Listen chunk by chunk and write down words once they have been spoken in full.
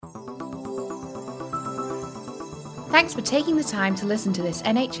Thanks for taking the time to listen to this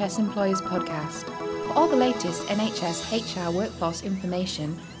NHS Employers podcast. For all the latest NHS HR workforce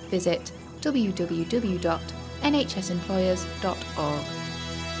information, visit www.nhsemployers.org.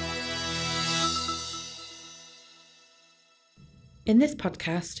 In this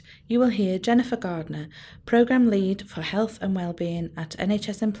podcast, you will hear Jennifer Gardner, Programme Lead for Health and Wellbeing at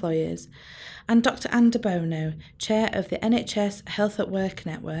NHS Employers, and Dr Anne de Bono, Chair of the NHS Health at Work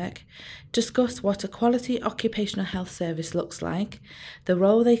Network, discuss what a quality occupational health service looks like, the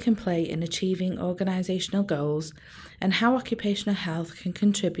role they can play in achieving organisational goals, and how occupational health can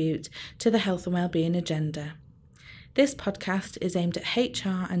contribute to the health and wellbeing agenda. This podcast is aimed at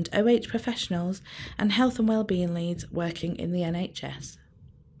HR and OH professionals and health and wellbeing leads working in the NHS.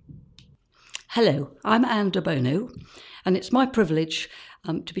 Hello, I'm Anne de Bono, and it's my privilege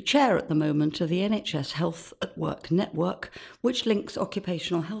to be chair at the moment of the NHS Health at Work Network, which links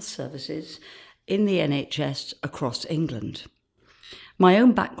occupational health services in the NHS across England. My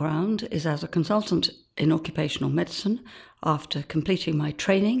own background is as a consultant in occupational medicine. After completing my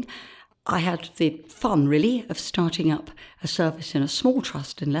training, I had the fun, really, of starting up a service in a small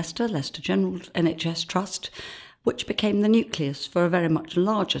trust in Leicester General NHS Trust, which became the nucleus for a very much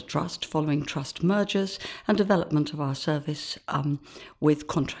larger trust following trust mergers and development of our service with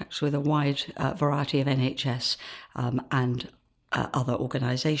contracts with a wide variety of NHS and other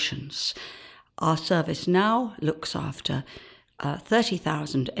organisations. Our service now looks after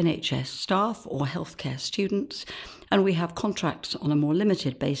 30,000 NHS staff or healthcare students, and we have contracts on a more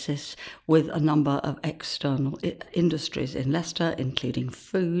limited basis with a number of external industries in Leicester, including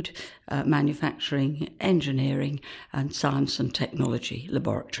food, manufacturing, engineering, and science and technology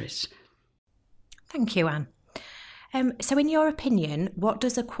laboratories. Thank you, Anne. So in your opinion, what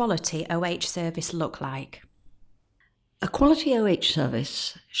does a quality OH service look like? A quality OH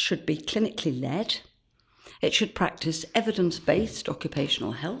service should be clinically led. It should practice evidence-based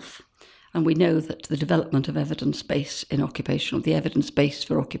occupational health, and we know that the development of the evidence base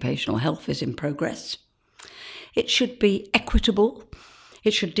for occupational health is in progress. It should be equitable.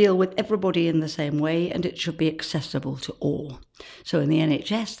 It should deal with everybody in the same way, and it should be accessible to all. So in the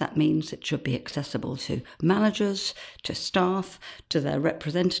NHS, that means it should be accessible to managers, to staff, to their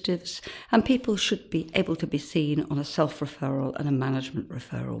representatives, and people should be able to be seen on a self-referral and a management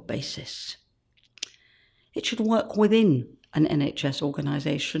referral basis. It should work within an NHS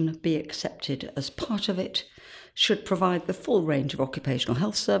organisation, be accepted as part of it, should provide the full range of occupational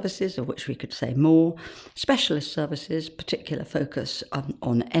health services, of which we could say more, specialist services, particular focus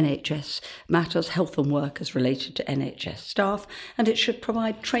on NHS matters, health and work as related to NHS staff, and it should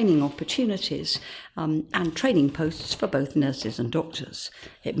provide training opportunities and training posts for both nurses and doctors.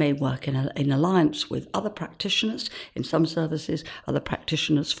 It may work in alliance with other practitioners. In some services, other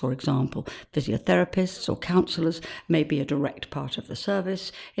practitioners, for example, physiotherapists or counsellors, may be a direct part of the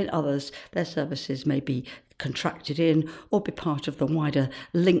service. In others, their services may be contracted in or be part of the wider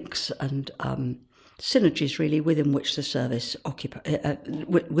links and synergies really within which the service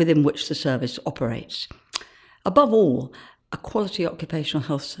operates. Above all, a quality occupational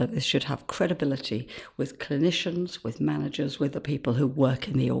health service should have credibility with clinicians, with managers, with the people who work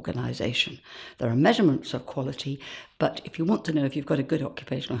in the organisation. There are measurements of quality, but if you want to know if you've got a good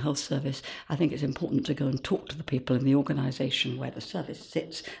occupational health service, I think it's important to go and talk to the people in the organisation where the service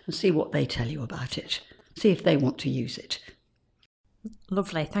sits and see what they tell you about it. See if they want to use it.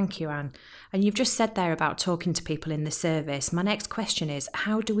 Lovely, thank you, Anne. And you've just said there about talking to people in the service. My next question is,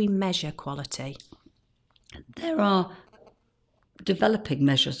 how do we measure quality? There are developing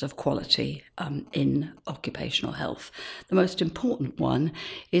measures of quality in occupational health. The most important one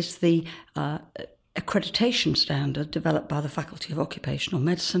is the accreditation standard developed by the Faculty of Occupational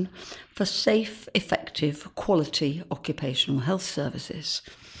Medicine for safe, effective, quality occupational health services.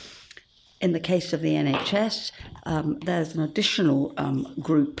 In the case of the NHS, there's an additional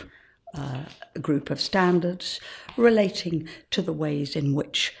group of standards relating to the ways in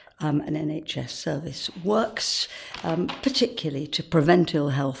which an NHS service works, particularly to prevent ill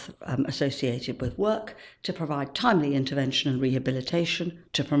health associated with work, to provide timely intervention and rehabilitation,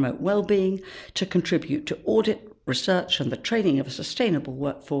 to promote well-being, to contribute to audit, research and the training of a sustainable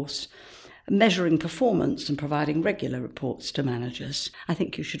workforce, measuring performance and providing regular reports to managers. I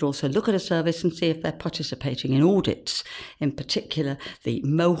think you should also look at a service and see if they're participating in audits, in particular the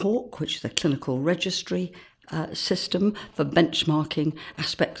MOHAWK, which is the clinical registry system for benchmarking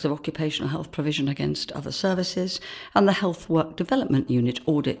aspects of occupational health provision against other services, and the Health Work Development Unit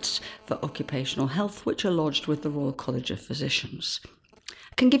audits for occupational health, which are lodged with the Royal College of Physicians.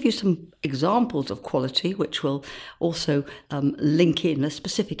 can give you some examples of quality, which will also link in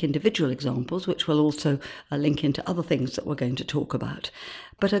specific individual examples, which will also link into other things that we're going to talk about.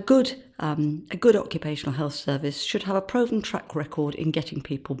 But a good occupational health service should have a proven track record in getting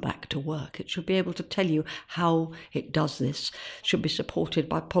people back to work. It should be able to tell you how it does this, should be supported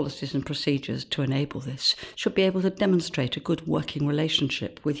by policies and procedures to enable this, should be able to demonstrate a good working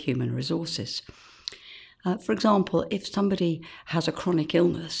relationship with human resources. For example, if somebody has a chronic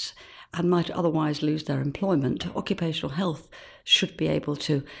illness and might otherwise lose their employment, occupational health should be able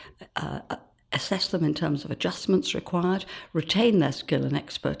to assess them in terms of adjustments required, retain their skill and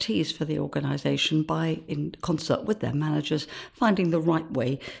expertise for the organisation by, in concert with their managers, finding the right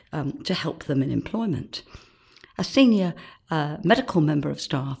way to help them in employment. A senior medical member of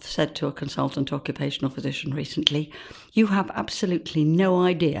staff said to a consultant occupational physician recently, "You have absolutely no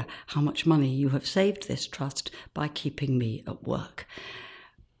idea how much money you have saved this trust by keeping me at work."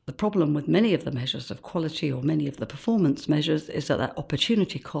 The problem with many of the measures of quality or many of the performance measures is that their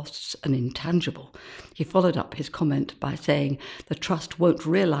opportunity costs are intangible. He followed up his comment by saying the trust won't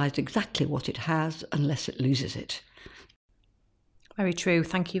realise exactly what it has unless it loses it. Very true.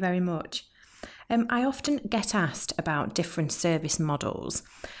 Thank you very much. I often get asked about different service models.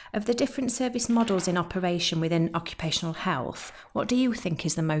 Of the different service models in operation within occupational health, what do you think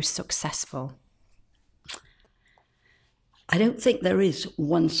is the most successful? I don't think there is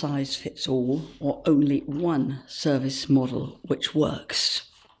one size fits all or only one service model which works.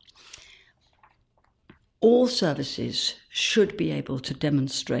 All services should be able to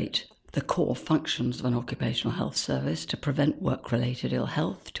demonstrate the core functions of an occupational health service to prevent work-related ill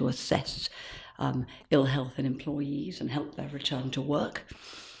health, to assess ill health in employees and help their return to work.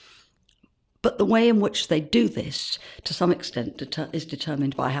 But the way in which they do this, to some extent, is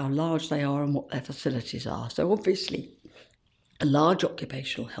determined by how large they are and what their facilities are. So obviously, a large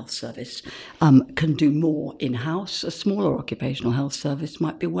occupational health service can do more in-house. A smaller occupational health service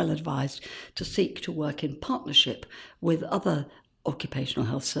might be well advised to seek to work in partnership with other occupational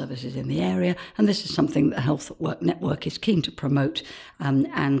health services in the area, and this is something that Health at Work Network is keen to promote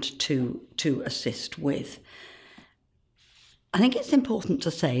and to assist with. I think it's important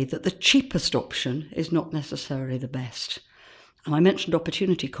to say that the cheapest option is not necessarily the best. And I mentioned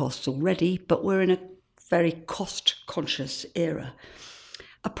opportunity costs already, but we're in a very cost-conscious era.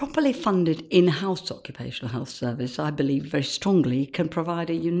 A properly funded in-house occupational health service, I believe very strongly, can provide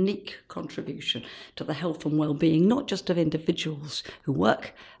a unique contribution to the health and well-being, not just of individuals who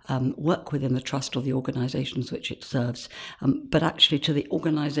work within the trust or the organisations which it serves, but actually to the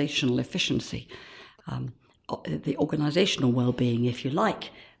organisational efficiency, the organisational well-being, if you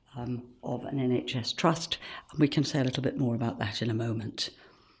like, of an NHS trust. And we can say a little bit more about that in a moment.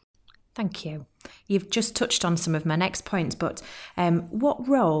 Thank you. You've just touched on some of my next points, but what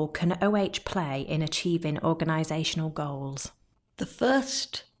role can OH play in achieving organisational goals? The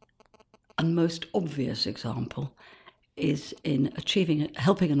first and most obvious example is in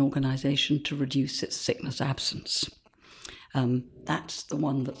helping an organisation to reduce its sickness absence. That's the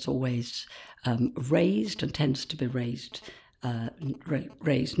one that's always raised and tends to be raised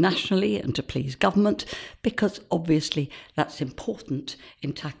nationally and to please government, because obviously that's important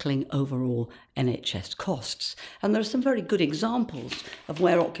in tackling overall NHS costs. And there are some very good examples of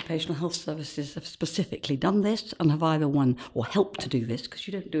where occupational health services have specifically done this and have either won or helped to do this, because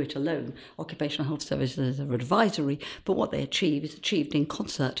you don't do it alone. Occupational health services are advisory, but what they achieve is achieved in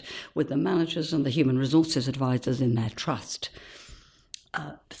concert with the managers and the human resources advisors in their trust.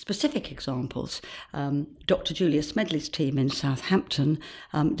 Specific examples, Dr. Julia Smedley's team in Southampton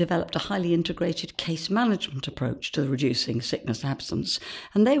developed a highly integrated case management approach to reducing sickness absence,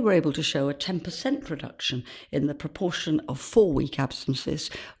 and they were able to show a 10% reduction in the proportion of 4-week absences,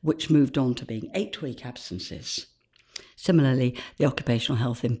 which moved on to being 8-week absences. Similarly, the Occupational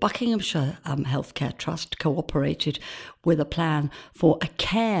Health in Buckinghamshire Healthcare Trust cooperated with a plan for a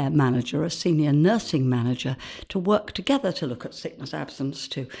care manager, a senior nursing manager, to work together to look at sickness absence,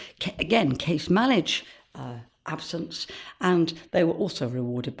 to, again, case manage absence, and they were also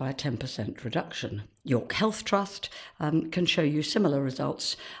rewarded by a 10% reduction. York Health Trust can show you similar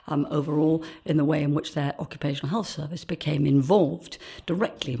results overall in the way in which their occupational health service became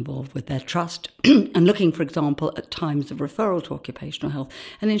directly involved with their trust and looking, for example, at times of referral to occupational health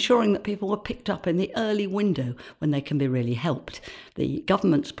and ensuring that people were picked up in the early window when they can be really helped. The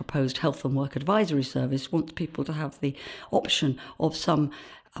government's proposed Health and Work Advisory Service wants people to have the option of some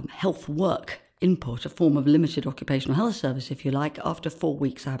health work input, a form of limited occupational health service, if you like, after 4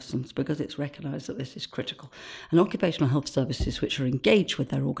 weeks absence, because it's recognised that this is critical. And occupational health services which are engaged with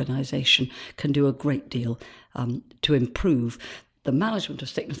their organisation can do a great deal to improve the management of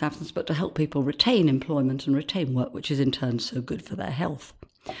sickness absence, but to help people retain employment and retain work, which is in turn so good for their health.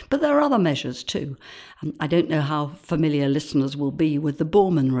 But there are other measures too. I don't know how familiar listeners will be with the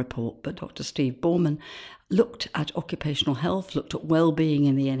Borman report, but Dr. Steve Borman looked at occupational health, looked at well-being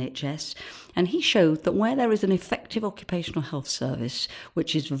in the NHS, and he showed that where there is an effective occupational health service,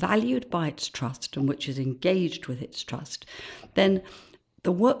 which is valued by its trust and which is engaged with its trust, then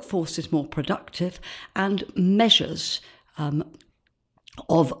the workforce is more productive, and measures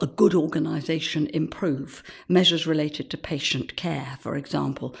of a good organisation improve. Measures related to patient care, for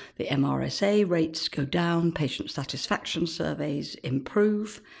example, the MRSA rates go down, patient satisfaction surveys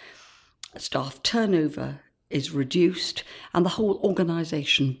improve, staff turnover is reduced, and the whole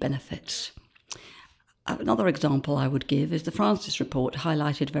organisation benefits. Another example I would give is the Francis report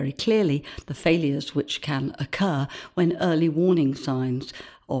highlighted very clearly the failures which can occur when early warning signs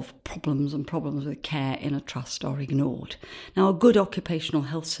of problems with care in a trust are ignored. Now, a good occupational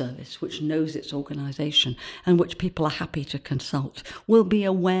health service which knows its organisation and which people are happy to consult will be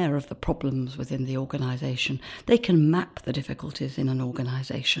aware of the problems within the organisation. They can map the difficulties in an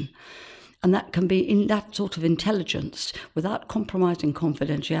organisation. And that can be, in that sort of intelligence, without compromising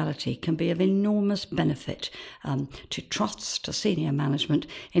confidentiality, can be of enormous benefit to trusts, to senior management,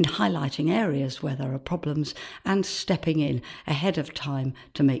 in highlighting areas where there are problems and stepping in ahead of time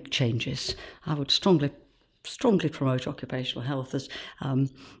to make changes. I would strongly promote occupational health as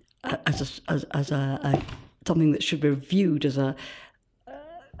something that should be viewed as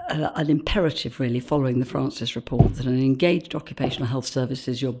an imperative, really, following the Francis report, that an engaged occupational health service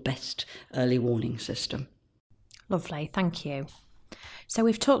is your best early warning system. Lovely, thank you. So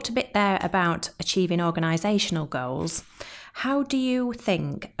we've talked a bit there about achieving organisational goals. How do you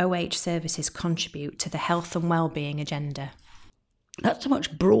think OH services contribute to the health and wellbeing agenda? That's a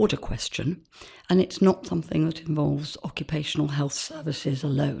much broader question, and it's not something that involves occupational health services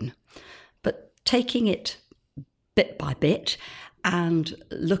alone. But taking it bit by bit and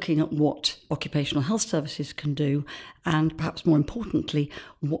looking at what occupational health services can do, and perhaps more importantly,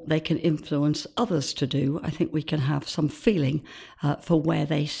 what they can influence others to do, I think we can have some feeling for where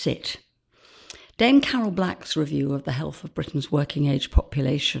they sit. Dame Carol Black's review of the health of Britain's working age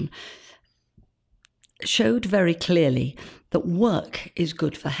population showed very clearly that work is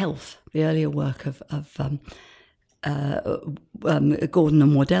good for health. The earlier work of Gordon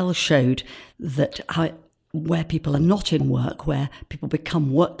and Waddell showed that where people are not in work, where people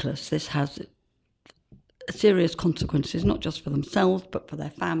become workless, this has serious consequences, not just for themselves, but for their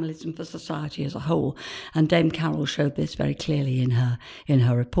families and for society as a whole. And Dame Carol showed this very clearly in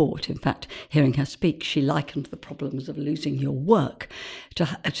her report. In fact, hearing her speak, she likened the problems of losing your work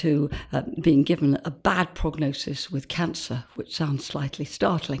to being given a bad prognosis with cancer, which sounds slightly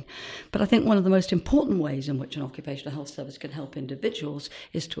startling. But I think one of the most important ways in which an occupational health service can help individuals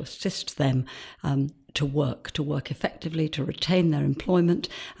is to assist them to work effectively, to retain their employment,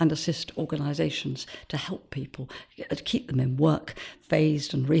 and assist organisations to help people, to keep them in work,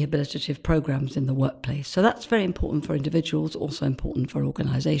 phased and rehabilitative programmes in the workplace. So that's very important for individuals, also important for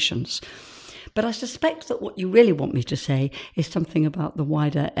organisations. But I suspect that what you really want me to say is something about the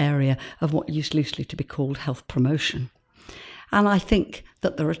wider area of what used loosely to be called health promotion. And I think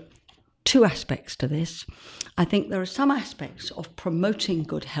that there are two aspects to this. I think there are some aspects of promoting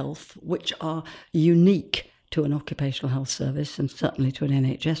good health which are unique to an occupational health service, and certainly to an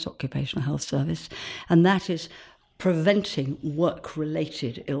NHS occupational health service, and that is preventing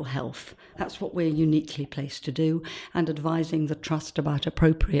work-related ill health. That's what we're uniquely placed to do, and advising the trust about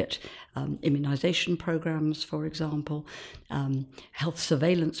appropriate immunisation programmes, for example, health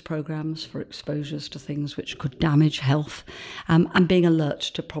surveillance programmes for exposures to things which could damage health, and being alert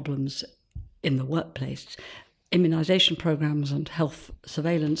to problems in the workplace. Immunisation programmes and health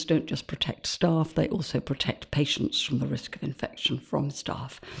surveillance don't just protect staff, they also protect patients from the risk of infection from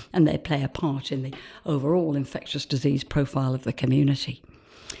staff, and they play a part in the overall infectious disease profile of the community.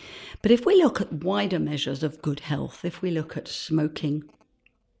 But if we look at wider measures of good health, if we look at smoking,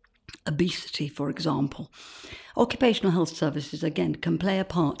 obesity, for example, occupational health services, again, can play a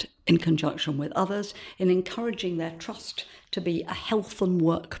part in conjunction with others in encouraging their trust to be a health and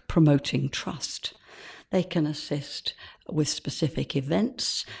work promoting trust. They can assist with specific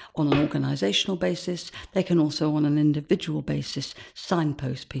events on an organisational basis. They can also, on an individual basis,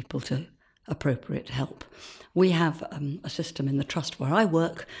 signpost people to appropriate help. We have a system in the trust where I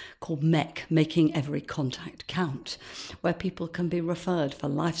work called MEC, Making Every Contact Count, where people can be referred for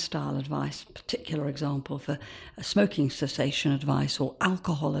lifestyle advice, particular example for smoking cessation advice or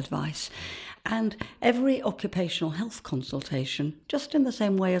alcohol advice. And every occupational health consultation, just in the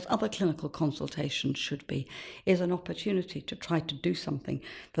same way as other clinical consultations should be, is an opportunity to try to do something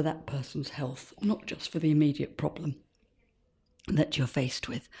for that person's health, not just for the immediate problem that you're faced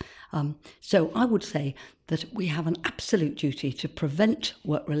with. So I would say that we have an absolute duty to prevent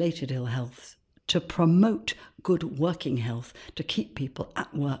work-related ill health, to promote good working health, to keep people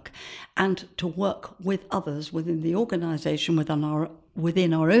at work, and to work with others within the organisation,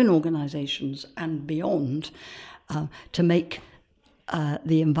 within our own organisations and beyond, to make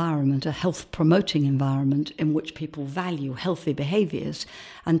the environment a health-promoting environment in which people value healthy behaviours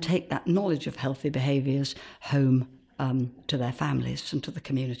and take that knowledge of healthy behaviours home to their families and to the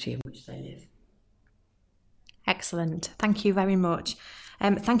community in which they live. Excellent. Thank you very much.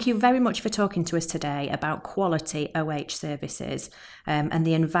 Thank you very much for talking to us today about quality OH services and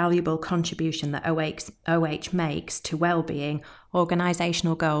the invaluable contribution that OH makes to wellbeing,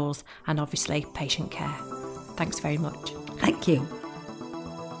 organisational goals and obviously patient care. Thanks very much. Thank you.